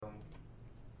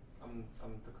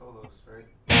I'm the co-host, right?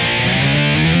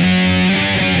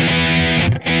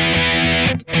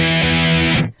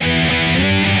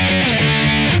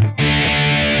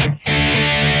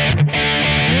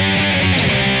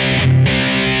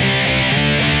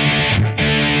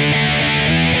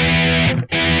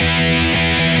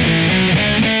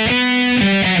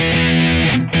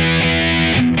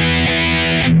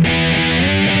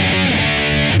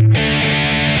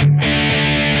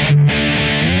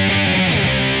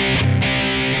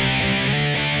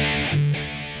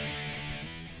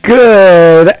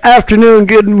 Good afternoon,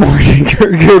 good morning,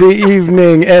 or good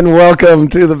evening, and welcome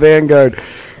to the Vanguard.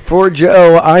 For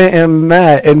Joe, I am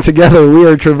Matt, and together we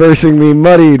are traversing the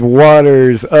muddied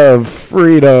waters of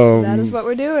freedom. That is what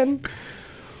we're doing.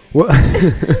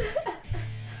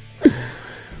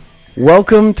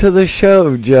 Welcome to the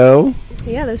show, Joe.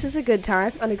 Yeah, this is a good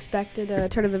time.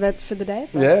 Unexpected turn of events for the day.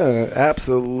 Yeah,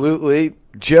 absolutely.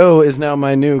 Joe is now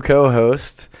my new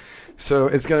co-host, so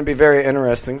it's going to be very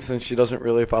interesting since she doesn't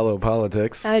really follow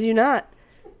politics. I do not.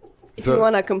 If you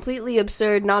want a completely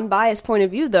absurd, non-biased point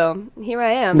of view, though, here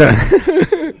I am.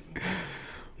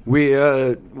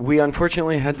 We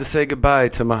unfortunately had to say goodbye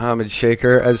to Mohammed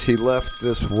Shaker as he left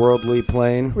this worldly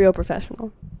plane. Real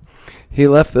professional. He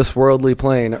left this worldly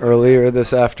plane earlier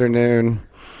this afternoon.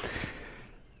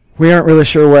 We aren't really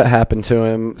sure what happened to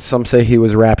him. Some say he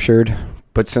was raptured,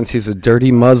 but since he's a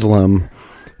dirty Muslim,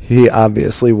 he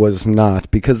obviously was not,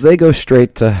 because they go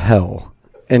straight to hell,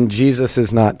 and Jesus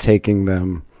is not taking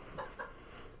them.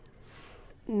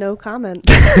 No comment.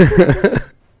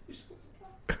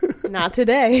 Not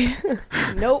today.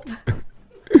 Nope.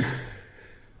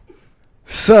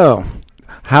 So,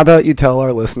 how about you tell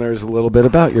our listeners a little bit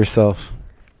about yourself?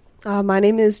 My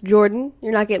name is Jordan.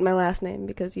 You're not getting my last name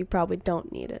because you probably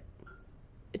don't need it.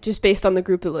 It's just based on the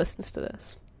group that listens to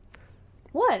this.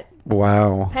 What?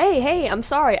 Wow. Hey, I'm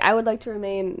sorry. I would like to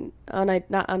remain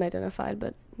not unidentified,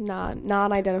 but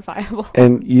non-identifiable.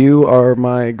 And you are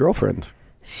my girlfriend.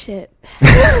 Shit.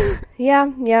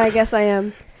 Yeah, I guess I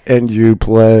am. And you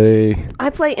play... I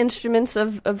play instruments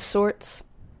of sorts.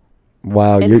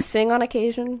 Wow. And sing on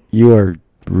occasion. You're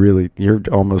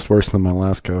almost worse than my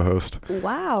last co-host.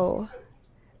 Wow.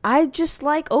 I just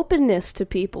like openness to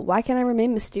people. Why can't I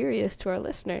remain mysterious to our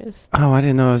listeners? Oh, I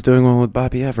didn't know I was doing one with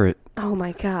Bobby Everett. Oh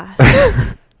my god.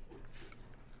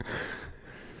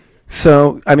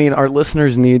 So, I mean, our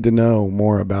listeners need to know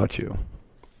more about you.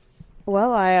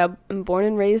 Well, I am born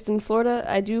and raised in Florida.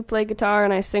 I do play guitar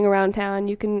and I sing around town.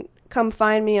 You can come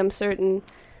find me, I'm certain.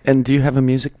 And do you have a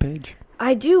music page?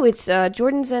 I do. It's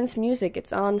Jordan Zentz Music.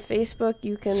 It's on Facebook.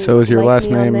 You can. So is your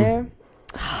last name? There.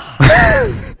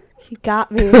 You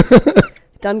got me.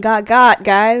 Done got,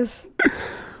 guys.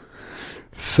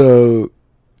 So.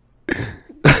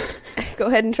 Go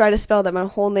ahead and try to spell that. My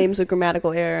whole name's a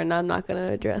grammatical error, and I'm not going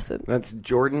to address it. That's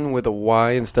Jordan with a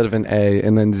Y instead of an A,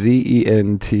 and then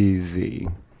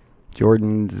Zentz.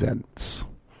 Jordan Zentz.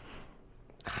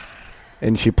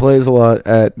 And she plays a lot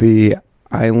at the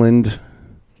Island...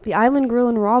 The Island Grill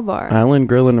and Raw Bar. Island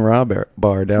Grill and Raw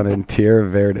Bar down in Tierra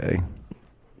Verde.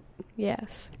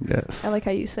 Yes. Yes. I like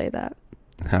how you say that.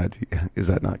 Is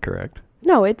that not correct?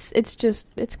 No, it's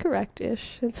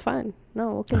correct-ish. It's fine.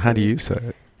 No, we'll continue. How do you say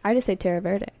it? I just say Terra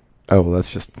Verde. Oh, well,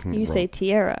 that's just... You say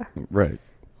Tierra. Right.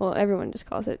 Well, everyone just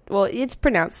calls it... Well, it's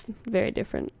pronounced very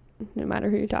different, no matter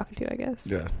who you're talking to, I guess.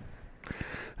 Yeah.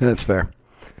 That's fair.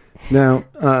 Now,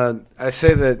 I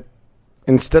say that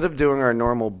instead of doing our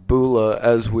normal bula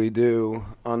as we do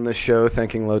on the show,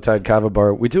 thanking Low Tide Kava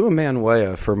Bar, we do a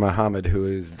manwaya for Muhammad, who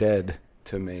is dead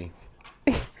to me.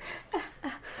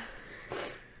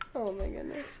 Oh, my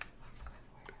goodness.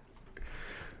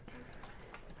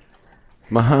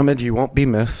 Muhammad, you won't be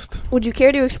missed. Would you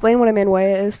care to explain what a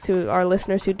manwaya is to our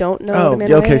listeners who don't know what a manwaya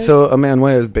is? Okay, so a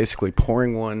manwaya is basically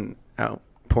pouring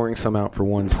some out for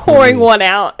one's Pouring homie. one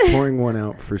out. Pouring one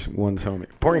out for one's homie.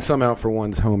 Pouring some out for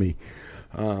one's homie.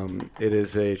 It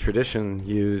is a tradition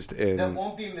used in... That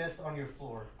won't be missed on your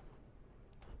floor.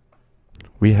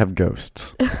 We have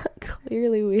ghosts.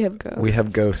 Clearly we have ghosts. We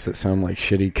have ghosts that sound like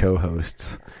shitty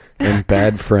co-hosts and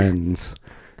bad friends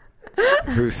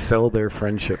who sell their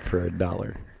friendship for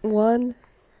 $1. $1.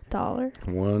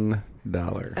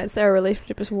 $1. I'd say our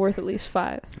relationship is worth at least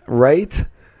 $5. Right?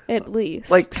 At least.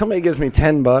 Like, somebody gives me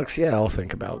 $10, yeah, I'll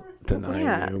think about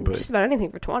denying you. But just about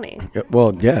anything for 20.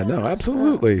 Well, yeah, no,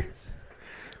 absolutely.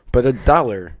 But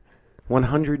 $1,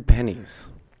 100 pennies.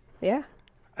 Yeah.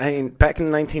 I mean, back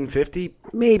in 1950,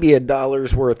 maybe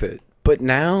 $1's worth it. But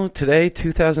now, today,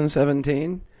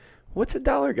 2017, what's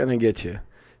 $1 gonna get you?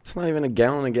 It's not even a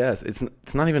gallon of gas.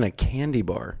 It's not even a candy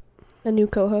bar. A new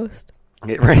co-host.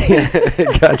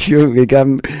 It got you.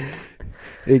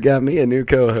 He got me a new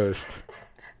co-host.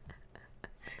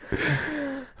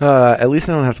 At least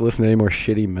I don't have to listen to any more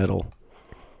shitty metal.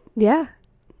 Yeah.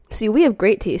 See, we have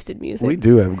great taste in music. We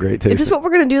do have great taste. Is this what we're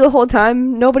going to do the whole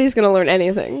time? Nobody's going to learn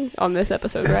anything on this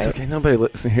episode, It's right? okay. Nobody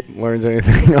learns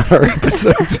anything on our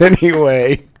episodes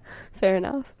anyway. Fair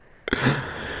enough.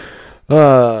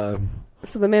 So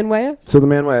So the Manwaya? the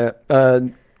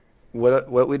Manway,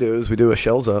 what we do is we do a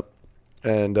shells up,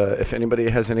 and if anybody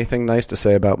has anything nice to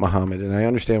say about Muhammad, and I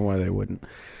understand why they wouldn't,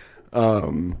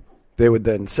 they would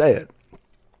then say it,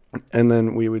 and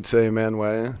then we would say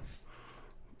Manway.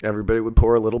 Everybody would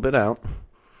pour a little bit out,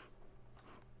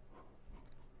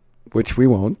 which we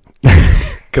won't,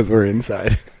 because we're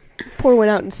inside. Pour one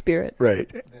out in spirit. Right.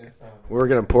 We're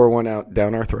going to pour one out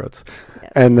down our throats.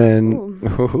 Yes. And then,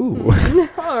 Ooh.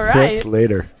 All right. that's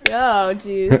later. Oh,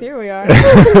 jeez. Here we are.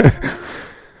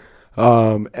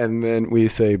 And then we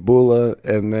say Bula,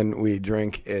 and then we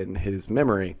drink in his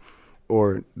memory,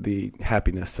 or the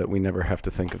happiness that we never have to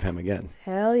think of him again.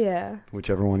 Hell yeah.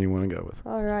 Whichever one you want to go with.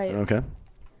 All right. Okay?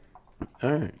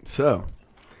 All right. So,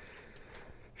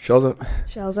 shells up,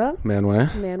 Shells up. Manway.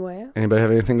 Manwaya. Anybody have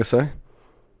anything to say?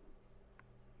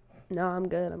 No, I'm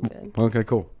good. I'm good. Okay,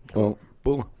 cool. Well,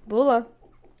 Bula. Bula.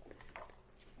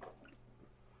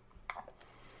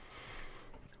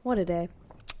 What a day.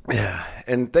 Yeah,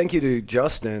 and thank you to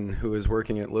Justin, who is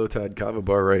working at Low Tide Kava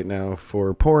Bar right now,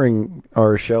 for pouring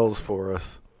our shells for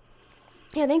us.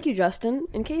 Yeah, thank you, Justin.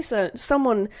 In case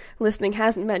someone listening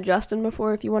hasn't met Justin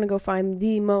before, if you want to go find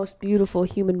the most beautiful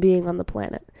human being on the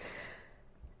planet,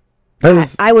 That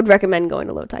is I would recommend going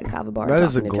to Low Tide Kava Bar. and that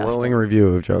is a talking to glowing Justin. review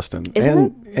of Justin,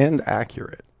 Isn't and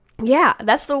accurate. Yeah,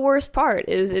 that's the worst part.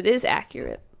 Is it is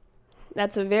accurate.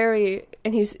 That's a very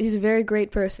and he's a very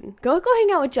great person. Go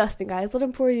hang out with Justin, guys. Let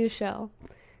him pour you a shell.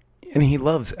 And he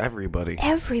loves everybody.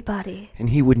 Everybody, And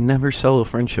he would never sell a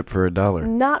friendship for $1.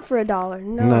 not for $1.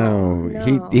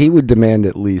 No, he would demand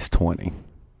at least 20.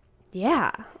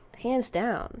 Yeah, hands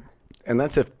down. And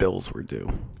that's if bills were due.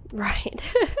 Right.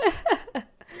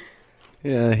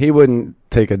 Yeah, he wouldn't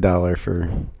take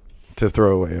 $1 to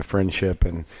throw away a friendship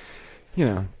and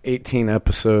 18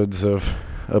 episodes of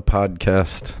a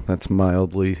podcast that's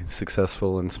mildly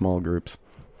successful in small groups.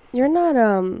 You're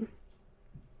not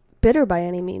bitter by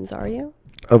any means, are you?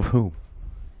 Of who?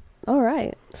 All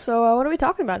right. So what are we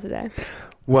talking about today?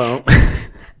 Well,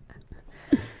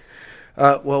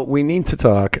 we need to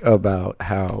talk about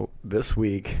how this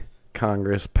week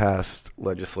Congress passed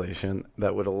legislation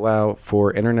that would allow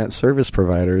for internet service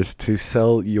providers to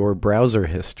sell your browser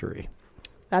history.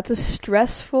 That's a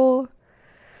stressful...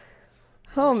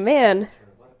 Oh, man.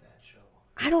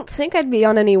 I don't think I'd be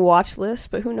on any watch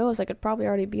list, but who knows? I could probably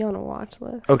already be on a watch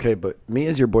list. Okay, but me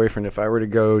as your boyfriend, if I were to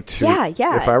go to...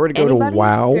 Yeah. If I were to go Anybody? to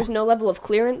WoW... There's no level of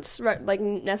clearance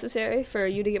necessary for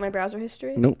you to get my browser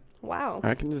history? Nope. Wow.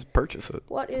 I can just purchase it.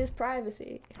 What is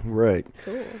privacy? Right.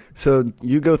 Cool. So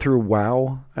you go through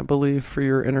WoW, I believe, for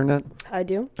your internet? I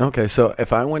do. Okay, so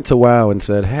if I went to WoW and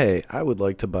said, hey, I would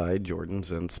like to buy Jordan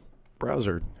Zent's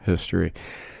browser history,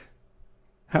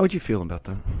 how would you feel about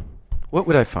that? What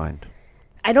would I find?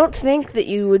 I don't think that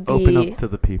you would be... Open up to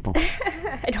the people.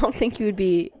 I don't think you would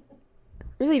be...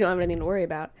 Really don't have anything to worry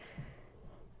about.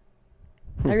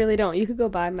 I really don't. You could go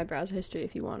buy my browser history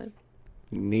if you wanted.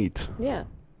 Neat. Yeah.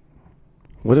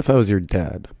 What if I was your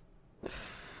dad?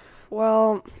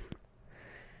 Well,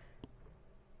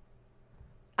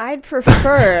 I'd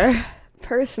prefer,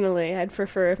 personally, I'd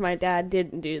prefer if my dad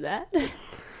didn't do that.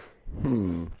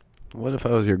 What if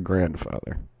I was your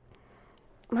grandfather?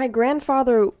 My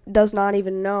grandfather does not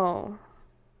even know.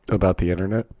 About the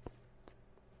internet?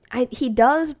 He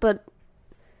does, but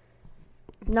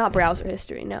not browser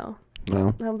history, no.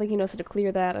 No? I don't think he knows how to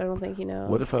clear that. I don't think he knows.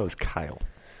 What if I was Kyle?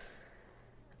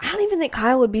 I don't even think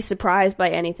Kyle would be surprised by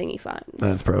anything he finds.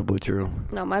 That's probably true.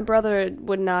 No, my brother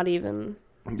would not even...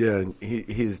 Yeah,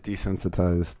 he's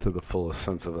desensitized to the fullest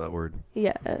sense of that word.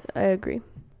 Yeah, I agree.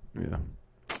 Yeah.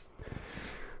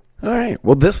 All right.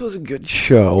 Well, this was a good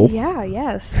show. Yeah,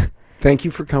 yes. Thank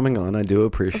you for coming on. I do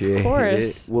appreciate Of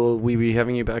course. it. Will we be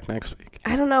having you back next week?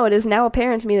 I don't know. It is now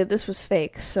apparent to me that this was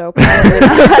fake, so probably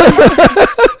not.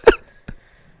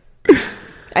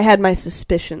 I had my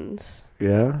suspicions.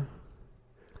 Yeah?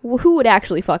 Well, who would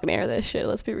actually fucking air this shit?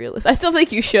 Let's be realistic. I still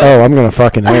think you should. Oh, I'm gonna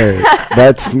fucking air it.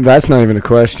 That's not even a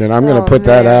question. I'm gonna Oh, put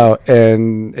that man. out,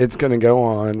 and it's gonna go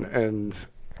on, and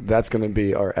that's gonna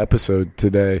be our episode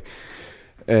today.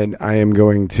 And I am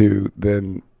going to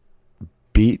then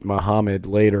beat Muhammad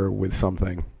later with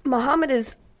something Muhammad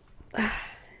is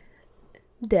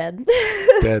dead.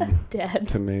 dead Dead.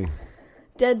 to me.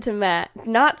 dead to Matt,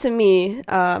 not to me.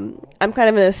 I'm kind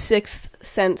of in a sixth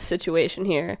sense situation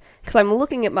here because I'm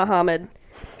looking at Muhammad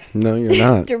No, you're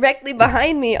not. directly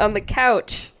behind me on the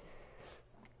couch,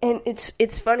 and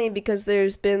it's funny because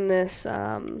there's been this.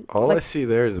 All I see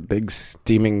there is a big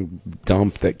steaming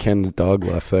dump that Ken's dog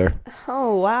left there.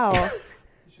 Oh wow.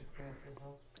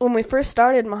 When we first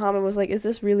started, Muhammad was like, "Is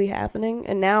this really happening?"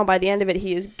 And now, by the end of it,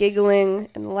 he is giggling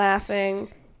and laughing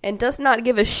and does not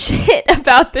give a shit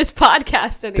about this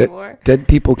podcast anymore. Dead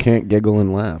people can't giggle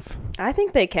and laugh. I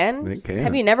think they can. They can.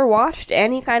 Have you never watched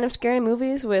any kind of scary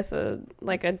movies with a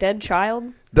dead child?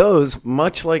 Those,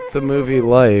 much like the movie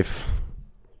Life,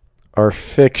 are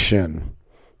fiction.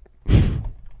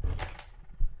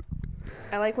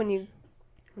 I like when you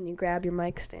grab your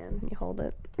mic stand and you hold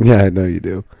it. Yeah, I know you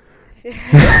do.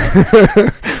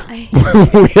 I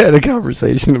We had a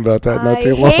conversation about that not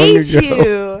too long ago. hate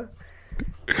you.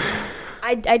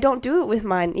 I don't do it with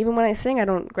mine. Even when I sing, I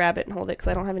don't grab it and hold it because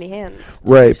I don't have any hands.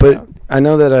 Right, So. but I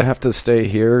know that I have to stay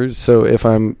here, so if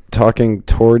I'm talking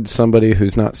towards somebody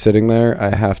who's not sitting there, I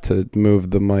have to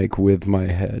move the mic with my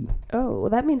head. Oh, well,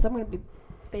 that means I'm going to be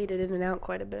faded in and out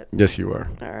quite a bit. Yes, you are.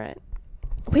 All right.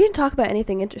 We didn't talk about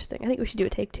anything interesting. I think we should do a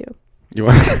take two. You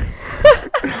want?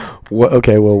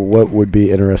 Okay, well, what would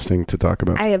be interesting to talk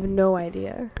about? I have no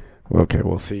idea. Okay,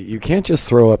 we'll see. You can't just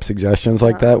throw up suggestions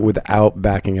like that without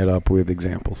backing it up with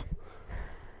examples.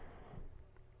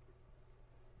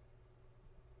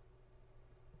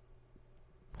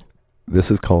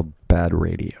 This is called bad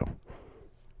radio.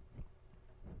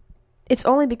 It's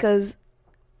only because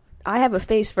I have a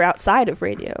face for outside of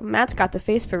radio. Matt's got the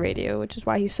face for radio, which is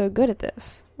why he's so good at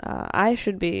this. I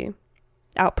should be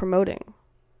out promoting,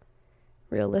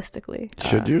 realistically.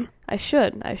 Should you? I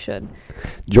should.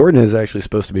 Jordan is actually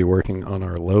supposed to be working on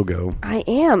our logo. I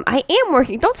am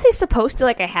working. Don't say supposed to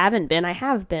like I haven't been. I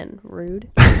have been. Rude.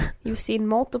 You've seen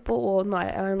multiple. Well, no,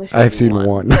 I only showed I've you seen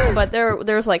one. But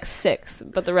there's like 6,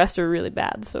 but the rest are really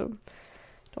bad, so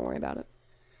don't worry about it.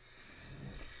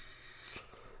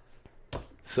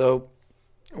 So,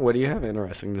 what do you have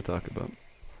interesting to talk about?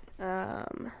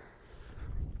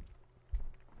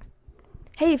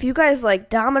 Hey, if you guys like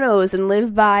Domino's and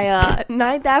live by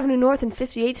 9th Avenue North and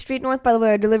 58th Street North, by the way,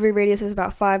 our delivery radius is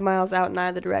about 5 miles out in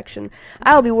either direction.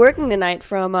 I'll be working tonight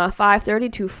from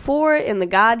 5:30 to 4 in the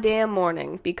goddamn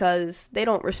morning because they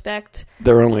don't respect.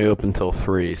 They're only open till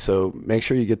 3, so make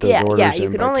sure you get those orders Yeah, in you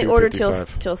can by only order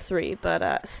 2:55. till 3,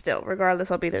 but still,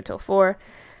 regardless, I'll be there till 4.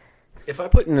 If I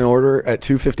put in an order at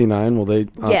 2:59, will they?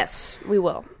 Yes, we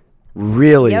will.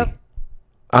 Really? Yep.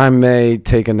 I may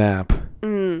take a nap.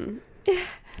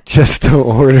 Just to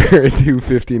order at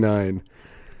 2:59.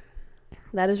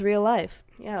 That is real life.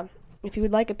 Yeah. If you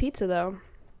would like a pizza, though,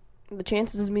 the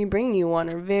chances of me bringing you one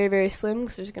are very, very slim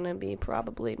because there's going to be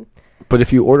probably... But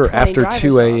if you order 20 after drivers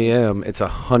 2 on. a.m., it's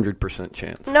 100%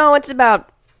 chance. No, it's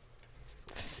about...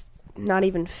 not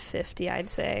even 50, I'd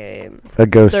say. A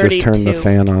ghost just turned the 32.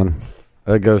 fan on.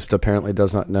 A ghost apparently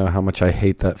does not know how much I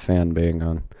hate that fan being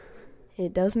on.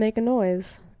 It does make a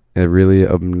noise. It really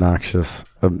obnoxious.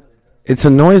 It's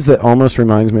a noise that almost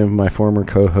reminds me of my former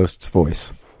co-host's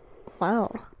voice.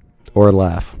 Wow. Or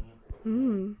laugh.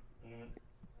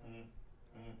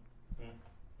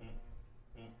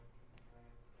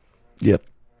 Yep.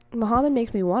 Muhammad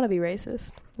makes me want to be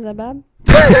racist. Is that bad?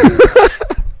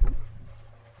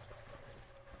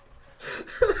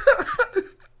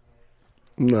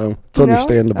 No, it's No?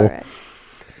 understandable. All right.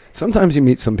 Sometimes you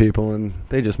meet some people and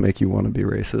they just make you want to be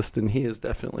racist, and he is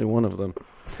definitely one of them.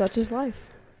 Such is life.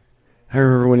 I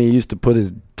remember when he used to put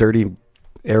his dirty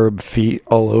Arab feet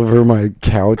all over my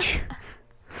couch.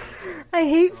 I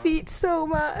hate feet so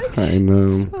much. I know.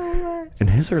 So much. And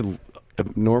his are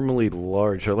abnormally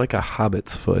large. They're like a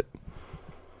hobbit's foot.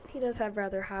 He does have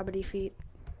rather hobbity feet.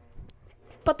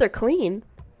 But they're clean.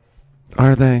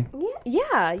 Are they?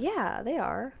 Yeah, they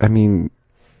are. I mean,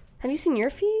 Have you seen your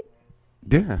feet?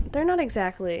 yeah. They're not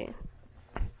exactly.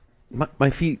 My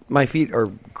feet are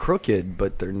crooked,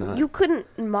 but they're not. You couldn't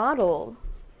model.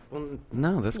 Well,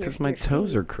 no, that's because Your- my your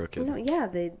toes feet. are crooked. No, yeah,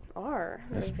 they are.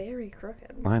 They're That's- very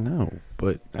crooked. I know,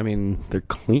 but I mean, they're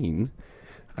clean.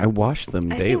 I wash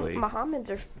them I daily. think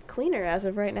Muhammad's are cleaner as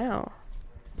of right now.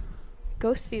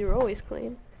 Ghost feet are always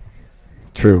clean.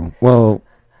 True. Well,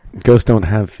 ghosts don't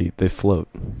have feet; they float.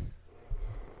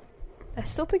 I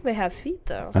still think they have feet,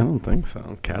 though. I don't think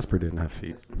so. Casper didn't have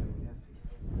feet.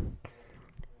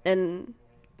 And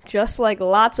just like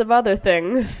lots of other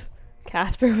things,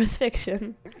 Casper was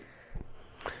fiction.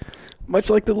 Much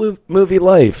like the movie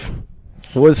Life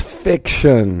was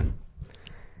fiction.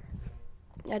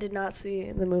 I did not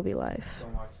see the movie Life.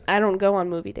 Don't watch it. I don't go on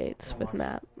movie dates Don't with watch it.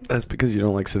 Matt. That's because you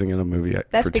don't like sitting in a movie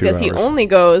That's for 2 because he hours. only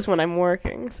goes when I'm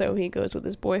working, so he goes with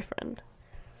his boyfriend.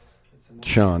 It's a movie.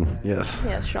 Sean, yes.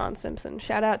 Yes, Sean Simpson.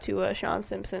 Shout out to Sean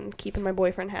Simpson, keeping my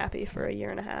boyfriend happy for a year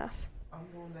and a half. I'm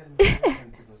going that to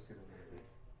go see the movie.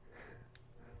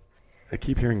 I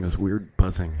keep hearing this weird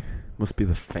buzzing. Must be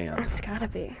the fan. It's gotta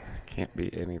be. Can't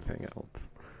be anything else.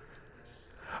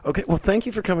 Okay, well, thank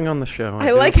you for coming on the show. I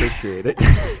do like- appreciate it.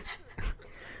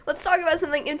 Let's talk about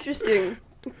something interesting.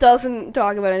 Doesn't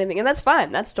talk about anything, and that's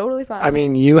fine. That's totally fine. I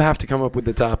mean, you have to come up with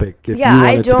the topic if Yeah, you want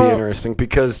I it to be don't- interesting.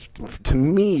 Because to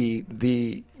me,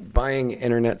 the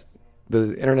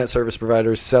internet service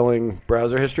providers selling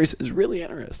browser histories is really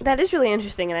interesting. that is really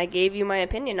interesting, and I gave you my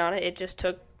opinion on it. It just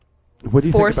took. What do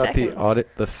you 4 think about seconds. the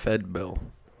audit the Fed bill?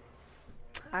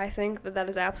 I think that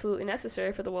is absolutely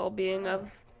necessary for the well-being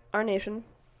of our nation.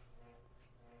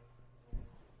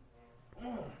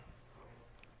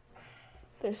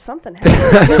 There's something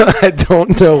happening. I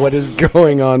don't know what is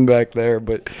going on back there,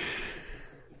 but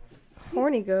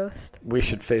Horny ghost. we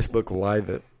should Facebook Live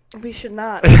it. We should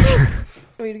not.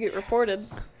 We'd get reported.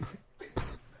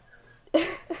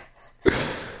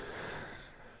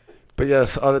 But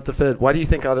yes, audit the Fed. Why do you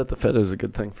think audit the Fed is a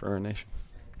good thing for our nation?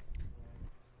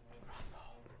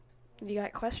 You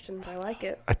got questions. I like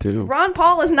it. I do. Ron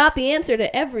Paul is not the answer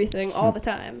to everything all the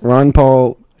time. Ron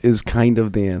Paul is kind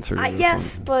of the answer to this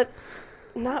Yes, one. but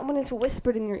not when it's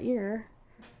whispered in your ear.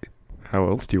 How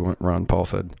else do you want Ron Paul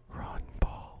said? Ron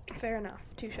Paul. Fair enough.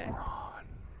 Touche. Ron.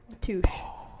 Touche.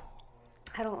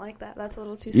 I don't like that. That's a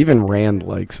little too. Even Rand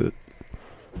likes it.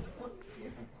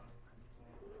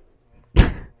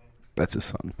 That's his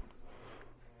son.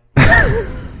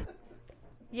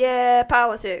 Yeah,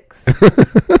 politics.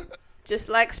 Just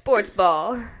like sports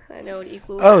ball. I know it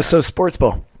equally. Oh, so sports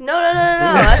ball. No.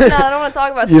 That's not. I don't want to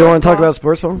talk about. You don't want sports to talk ball. about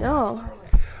sports ball? No.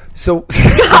 So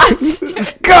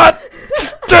Scott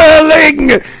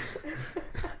Sterling.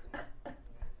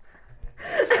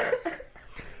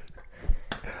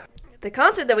 The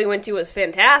concert that we went to was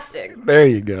fantastic. There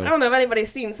you I go. don't know if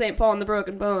anybody's seen St. Paul and the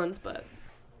Broken Bones, but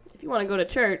if you want to go to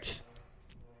church,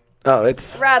 Oh,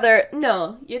 it's rather,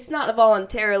 no, it's not a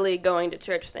voluntarily going to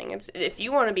church thing. It's if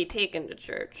you want to be taken to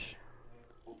church,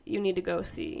 you need to go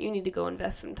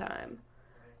invest some time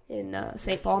in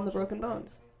St. Paul and the Broken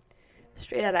Bones.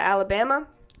 Straight out of Alabama.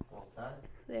 Well done.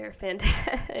 They're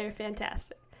they're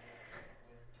fantastic.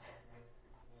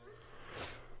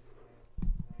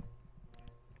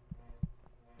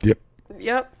 Yep.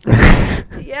 Yep.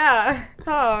 Yeah.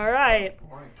 All right.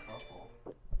 Boring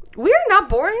couple. We're not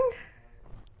boring.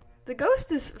 The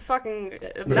ghost is fucking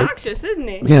obnoxious, isn't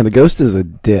he? Yeah, the ghost is a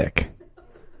dick.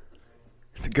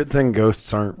 It's a good thing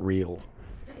ghosts aren't real.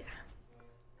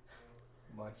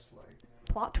 Much like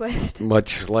Plot twist.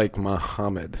 Much like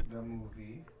Muhammad. the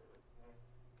movie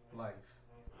Life.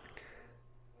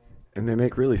 And they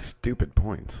make really stupid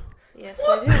points. Yes,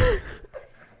 they do.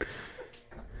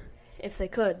 If they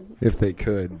could, If they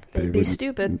could. they'd be would-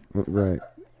 stupid. Right.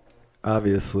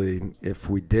 Obviously, if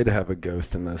we did have a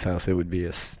ghost in this house, it would be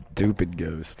a stupid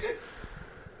ghost.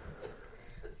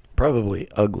 Probably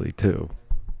ugly, too.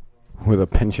 With a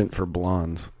penchant for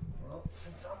blondes. Well,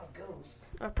 since I'm a ghost,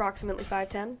 Approximately 5'10".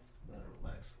 better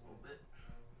relax a little bit.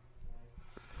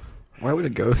 Why would a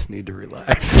ghost need to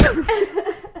relax?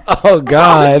 Oh,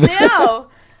 God. No.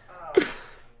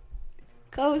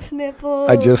 Ghost nipples.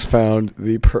 I just found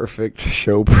the perfect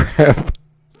show prep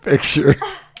picture.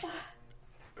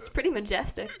 It's pretty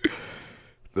majestic.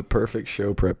 The perfect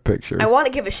show prep picture. I want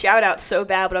to give a shout out so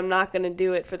bad, but I'm not going to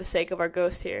do it for the sake of our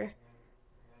ghost here.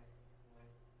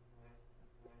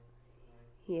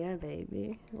 Yeah,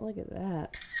 baby. Look at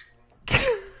that.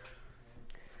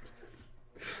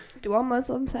 Do all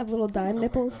Muslims have little dime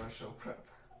nipples? Show prep.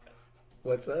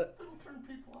 What's that? Don't turn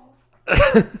people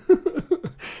off.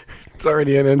 It's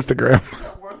already on Instagram. It's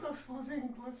not worth us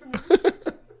losing listeners.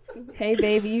 Hey,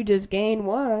 baby, you just gained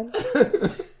one.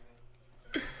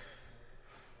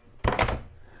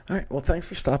 All right, well, thanks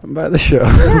for stopping by the show.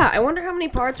 Yeah, I wonder how many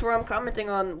parts where I'm commenting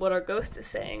on what our ghost is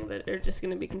saying that are just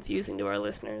going to be confusing to our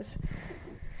listeners.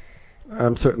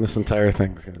 I'm certain this entire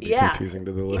thing is going to be Yeah. confusing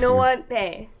to the You listeners. know what?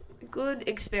 Hey, good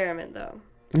experiment, though.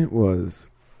 It was.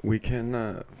 We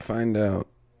can find out.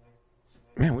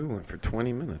 Man, we went for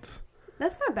 20 minutes.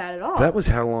 That's not bad at all. That was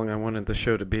how long I wanted the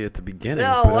show to be at the beginning,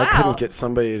 Oh, but I wow. couldn't get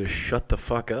somebody to shut the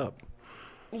fuck up.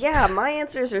 Yeah, my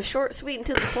answers are short, sweet, and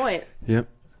to the point. Yep.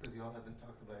 It's because y'all haven't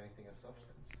talked about anything of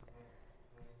substance.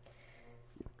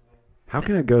 How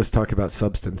can a ghost talk about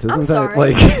substance? I'm Isn't that,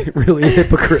 sorry. like, really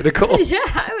hypocritical? Yeah,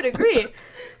 I would agree.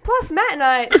 Plus, Matt and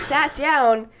I sat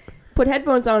down put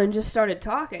headphones on and just started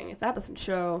talking. If that doesn't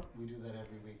show We do that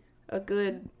every week. a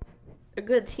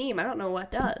good team, I don't know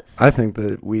what does. I think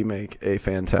that we make a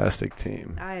fantastic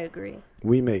team. I agree.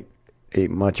 We make a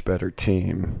much better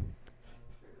team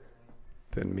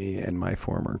than me and my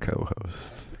former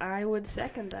co-host. I would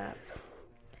second that.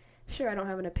 Sure, I don't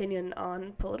have an opinion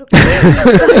on political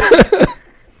issues.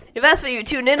 If that's what you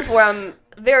tuned in for, I'm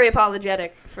very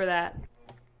apologetic for that.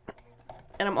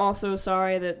 And I'm also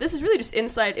sorry that this is really just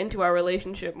insight into our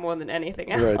relationship more than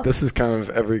anything else. Right, this is kind of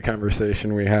every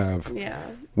conversation we have. Yeah.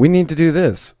 We need to do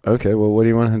this. Okay, well, what do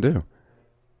you want to do?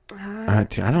 I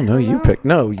don't know. You pick.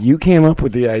 No, you came up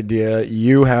with the idea.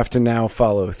 You have to now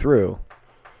follow through.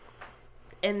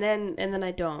 And then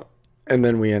I don't. And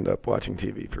then we end up watching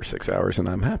TV for 6 hours, and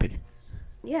I'm happy.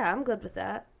 Yeah, I'm good with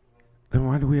that. Then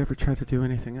why do we ever try to do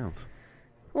anything else?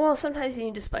 Well, sometimes you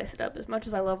need to spice it up. As much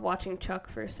as I love watching Chuck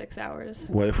for 6 hours.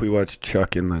 What if we watch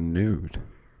Chuck in the nude?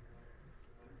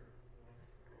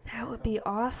 That would be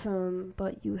awesome,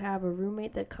 but you have a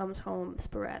roommate that comes home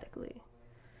sporadically.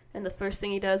 And the first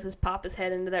thing he does is pop his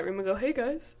head into that room and go, "Hey,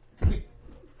 guys."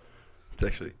 It's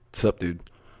actually, sup, dude?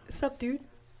 Sup, dude?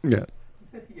 Yeah.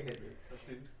 Yeah, it is. That's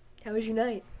dude. How was your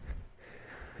night?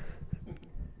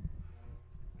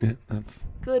 Yeah, that's...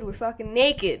 Good, we're fucking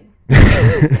naked.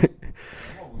 I'm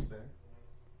almost there.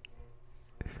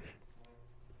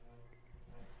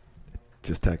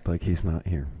 Just act like he's not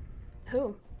here.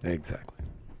 Who? Exactly.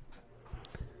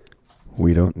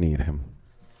 We don't need him.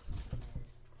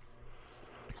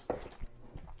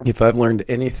 If I've learned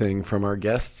anything from our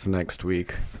guests next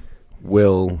week,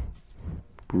 Will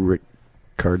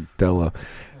Ricardella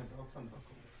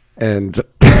and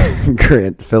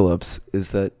Grant Phillips,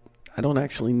 is that I don't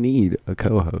actually need a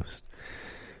co-host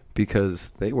because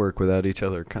they work without each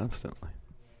other constantly.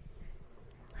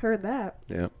 Heard that.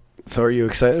 Yeah. So are you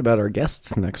excited about our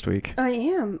guests next week? I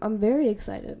am. I'm very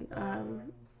excited. I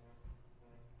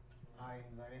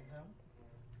invited them,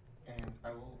 and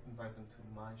I will invite them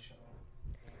to my show.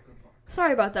 Good luck.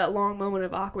 Sorry about that long moment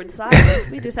of awkward silence.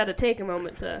 We just had to take a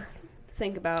moment to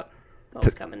think about what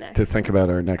was coming next. To think about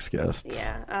our next guests.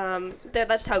 Yeah,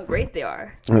 that's how great they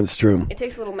are. That's true. It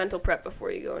takes a little mental prep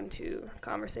before you go into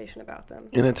conversation about them.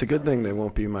 And it's a good thing they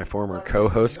won't be my former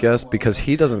co-host guest because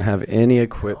he doesn't have any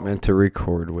equipment to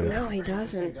record with. No, he Same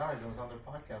doesn't. guy that was on their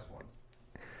podcast once.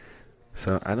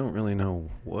 So I don't really know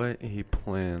what he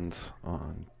plans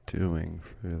on doing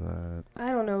for that.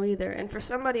 I don't know either. And for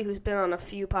somebody who's been on a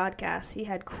few podcasts, he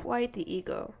had quite the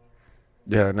ego.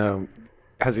 Yeah, no.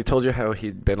 Has he told you how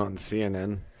he'd been on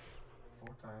CNN? 4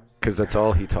 times. Because that's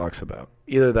all he talks about.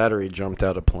 Either that or he jumped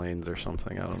out of planes or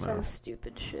something. I don't Some know.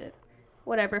 stupid shit.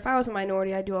 Whatever. If I was a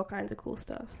minority, I'd do all kinds of cool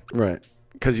stuff. Right.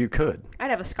 Because you could. I'd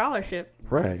have a scholarship.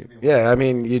 Right. Yeah, I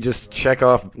mean, you just check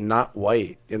off not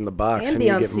white in the box And and be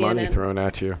you on get money CNN. thrown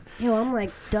at you. Yo, I'm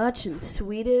like Dutch and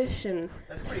Swedish and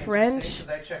That's pretty French. interesting,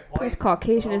 'cause I checked As white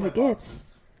Caucasian on as all it my gets.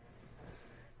 boxes.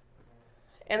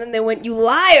 And then they went, "You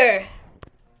liar!"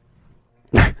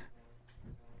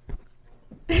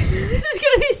 This is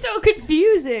gonna be so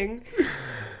confusing.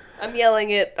 I'm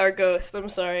yelling at our ghost. I'm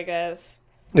sorry, guys.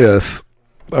 Yes.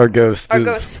 Our ghost Our is...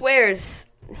 ghost swears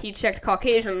he checked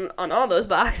Caucasian on all those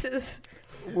boxes.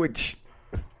 Which...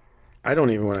 I don't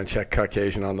even want to check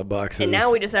Caucasian on the boxes. And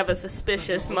now we just have a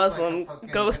suspicious Muslim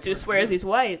ghost who swears he's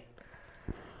white.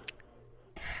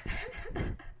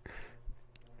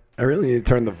 I really need to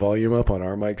turn the volume up on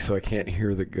our mic so I can't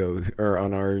hear the ghost, or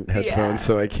on our headphones Yeah.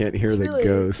 so I can't hear It's the really,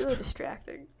 ghost. It's really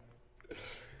distracting.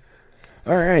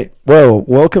 All right. Well,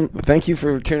 welcome. Thank you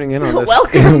for tuning in on this.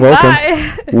 Welcome.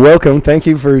 Bye. Welcome. Thank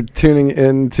you for tuning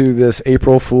in to this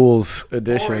April Fool's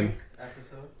edition. Boring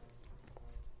episode.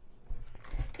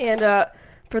 And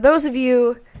for those of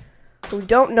you who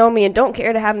don't know me and don't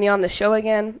care to have me on the show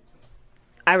again,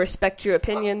 I respect your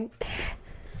opinion.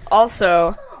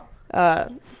 Also,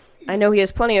 I know he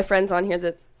has plenty of friends on here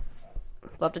that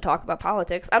love to talk about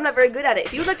politics. I'm not very good at it.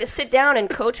 If you would like to sit down and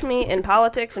coach me in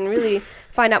politics and really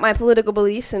find out my political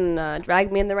beliefs and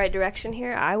drag me in the right direction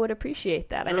here, I would appreciate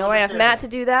that. I know I have Matt to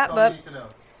do that, That's all you but need to know.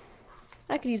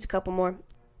 I could use a couple more.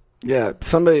 Yeah,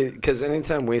 somebody, because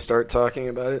anytime we start talking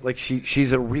about it, like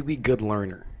she's a really good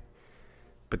learner,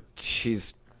 but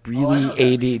she's I know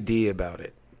really that. ADD about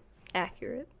it.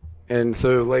 Accurate. And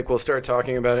so, like, we'll start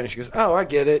talking about it, and she goes, "Oh, I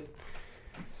get it,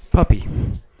 puppy,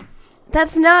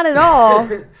 That's not at all.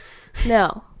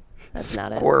 No, that's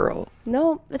not it. squirrel."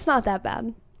 No, it's not that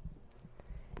bad.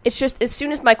 It's just as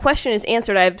soon as my question is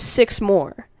answered, I have 6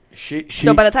 more. She.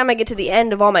 So by the time I get to the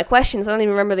end of all my questions, I don't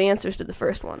even remember the answers to the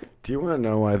first one. Do you want to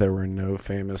know why there were no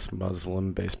famous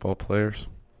Muslim baseball players?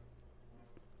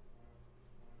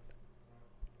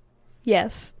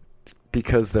 Yes.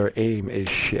 Because their aim is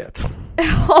shit.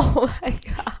 Oh my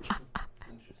god.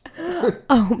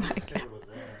 Oh my god.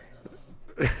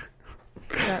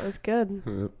 That was good.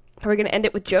 Are we gonna end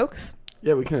it with jokes?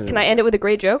 Yeah, we can. Can I end it with a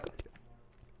great joke?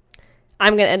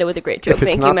 I'm gonna end it with a great joke. If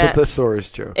it's Thank not you, Matt. the thesaurus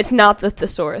joke. It's not the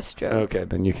thesaurus joke. Okay,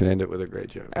 then you can end it with a great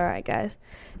joke. All right, guys.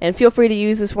 And feel free to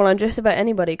use this one on just about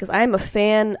anybody, because I am a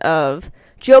fan of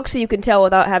jokes that you can tell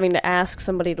without having to ask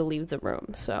somebody to leave the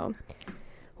room. So,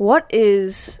 what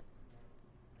is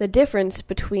the difference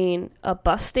between a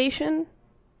bus station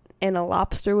and a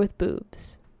lobster with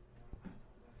boobs?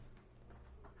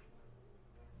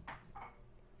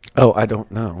 Oh, I don't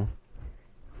know.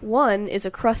 One is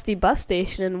a crusty bus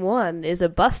station, and one is a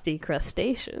busty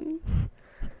crustacean.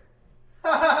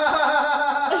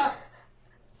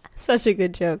 Such a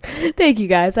good joke. Thank you,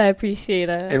 guys. I appreciate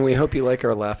it. And we hope you like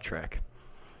our laugh track.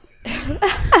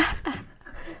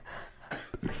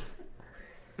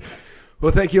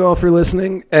 Well, thank you all for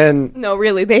listening. And No,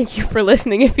 really, thank you for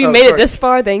listening. If you Oh, made sorry. it this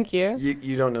far, thank you.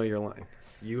 you don't know your line.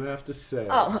 You have to say.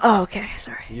 Oh, okay.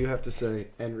 Sorry. You have to say,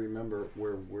 and remember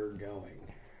where we're going.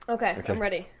 Okay, Okay. I'm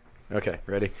ready. Okay,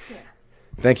 ready? Yeah.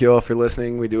 Thank you all for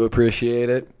listening. We do appreciate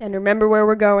it. And remember where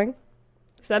we're going.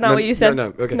 Is that not what you said?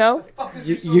 No, okay. No? Fuck is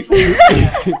You, your you, social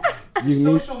media? you need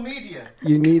Social media.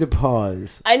 you need a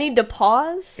pause I need to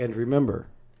pause? and remember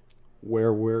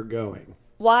where we're going.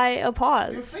 Why a Your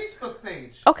pause? Facebook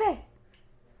page. Okay.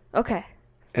 Okay.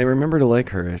 And remember to like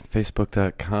her at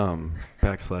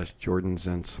facebook.com/Jordan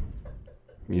Zentz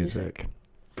Music.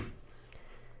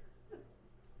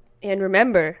 And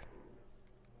remember.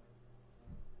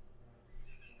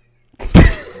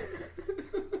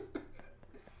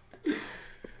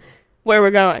 Where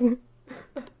we're going.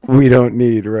 We don't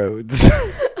need roads.